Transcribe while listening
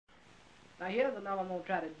Now here's the number I'm going to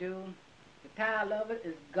try to do. The title of it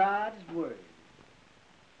is God's Word.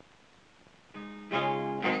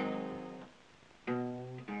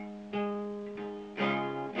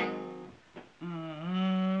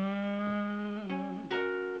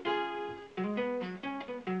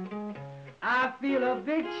 I feel a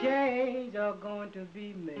big change are going to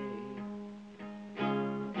be made.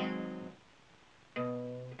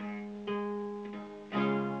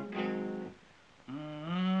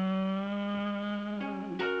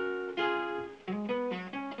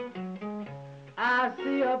 I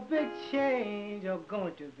see a big change are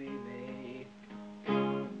going to be made.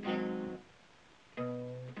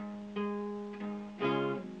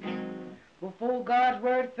 Before God's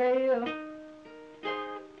word fails,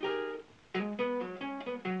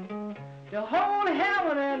 the whole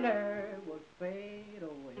heaven and earth will fade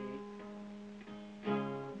away.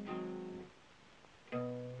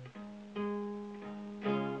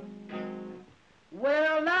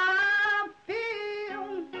 Well, I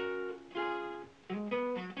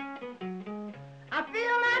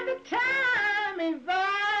feel like the time is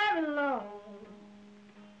very long.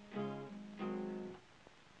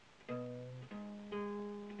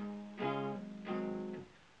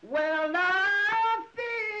 Well, I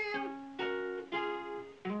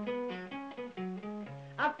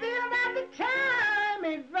feel like the time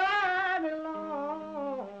is very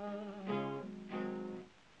long.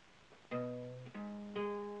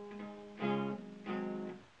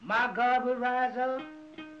 My God will rise up,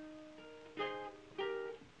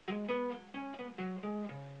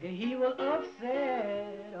 and He will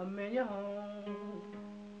upset a million homes.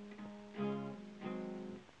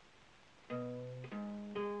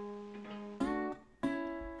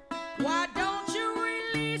 Why don't you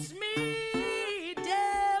release me,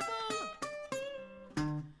 devil?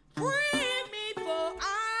 Free me for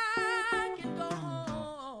I can go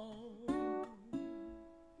home.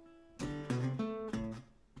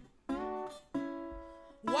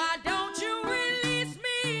 Why don't you release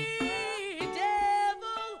me,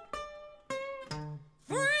 devil?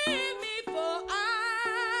 Free me for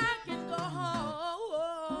I can go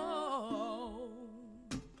home.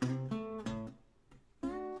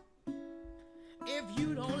 If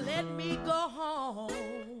you don't let me go home,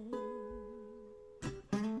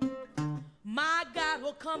 my God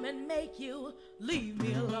will come and make you leave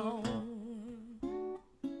me alone.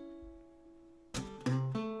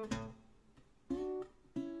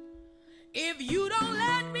 If you don't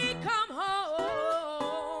let me come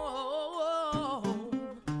home,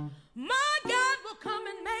 my God will come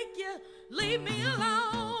and make you leave me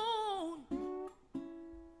alone.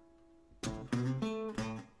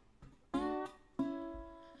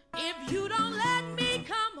 If you don't let me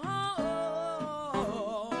come home,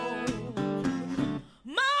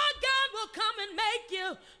 my God will come and make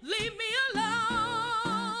you leave me alone.